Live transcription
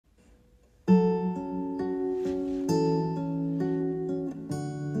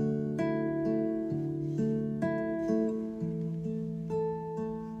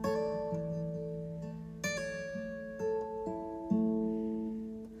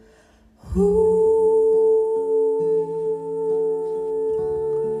You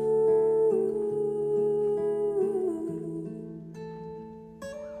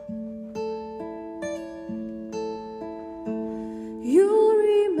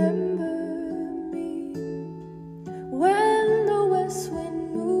remember me when the west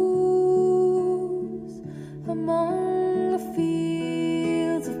wind moves among the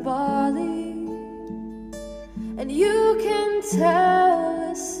fields of barley, and you can tell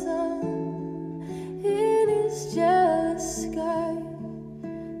the sun in his jealous sky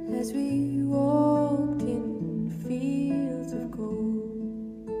as we walked in fields of gold.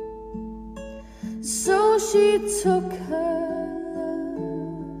 So she took her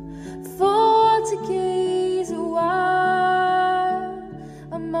for to gaze a while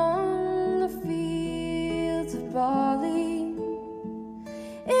among the fields of barley.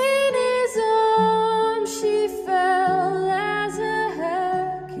 In his arms she fell as her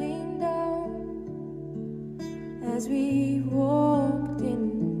hair came down, as we walked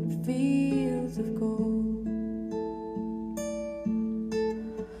in fields of gold.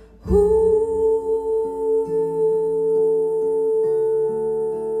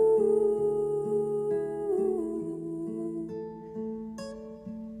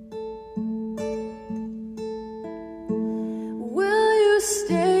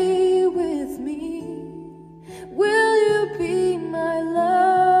 Stay with me, will you be my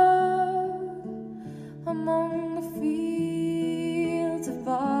love among the fields of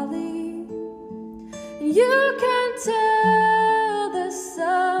barley? You can tell the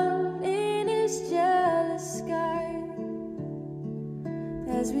sun in his jealous sky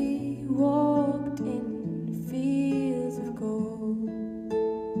as we walked in fields of gold.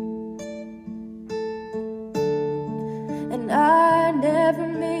 And I never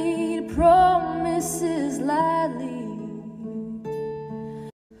made promises lightly.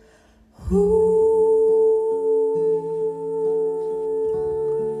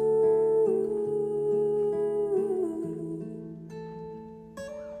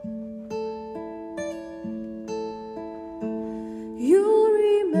 You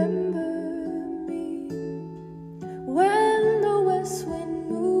remember me when the west wind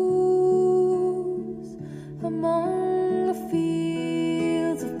moves among the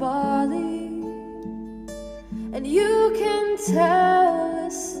fields of barley, and you can tell the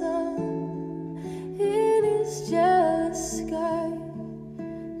sun in his jealous sky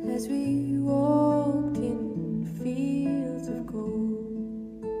as we walked in fields of gold.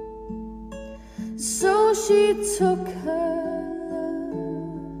 So she took her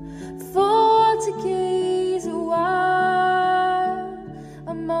love for to gaze a while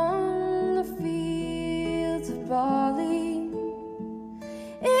among the fields of barley.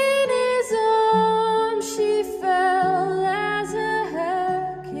 In his arms she fell as her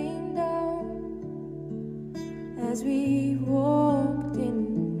hair came down, as we walked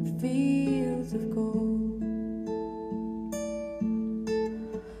in fields of gold.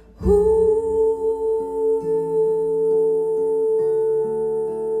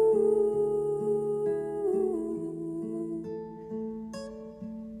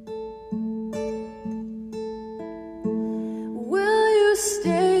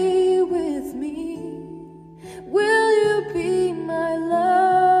 Stay with me, will you be my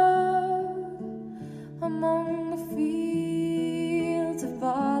love among the fields of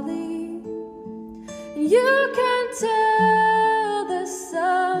barley? You can tell the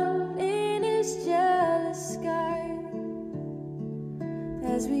sun in his jealous sky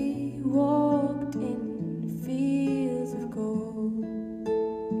as we walked in fields of gold.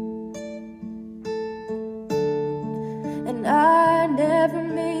 And I never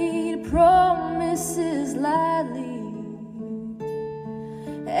made promises lightly,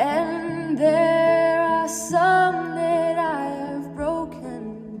 and there are some that I have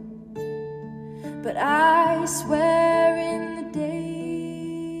broken, but I swear in the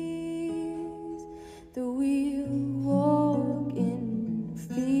days that we'll walk in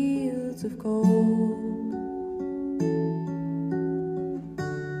fields of gold.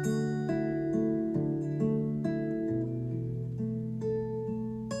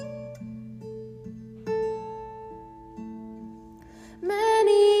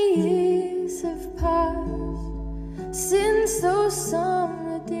 Many years have passed since those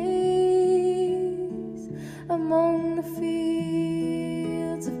summer days among the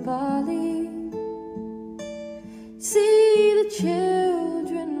fields of barley. See the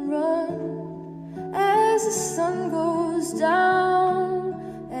children run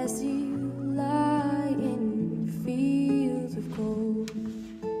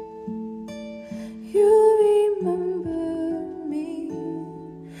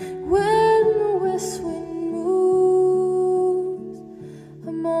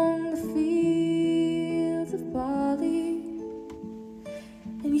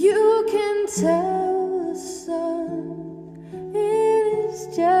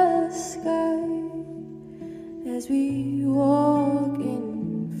as we walk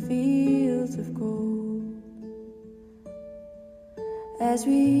in fields of gold, as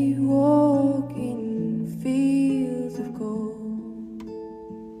we walk in fields of gold,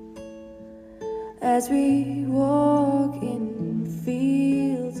 as we walk in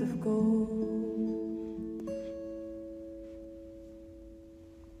fields of gold.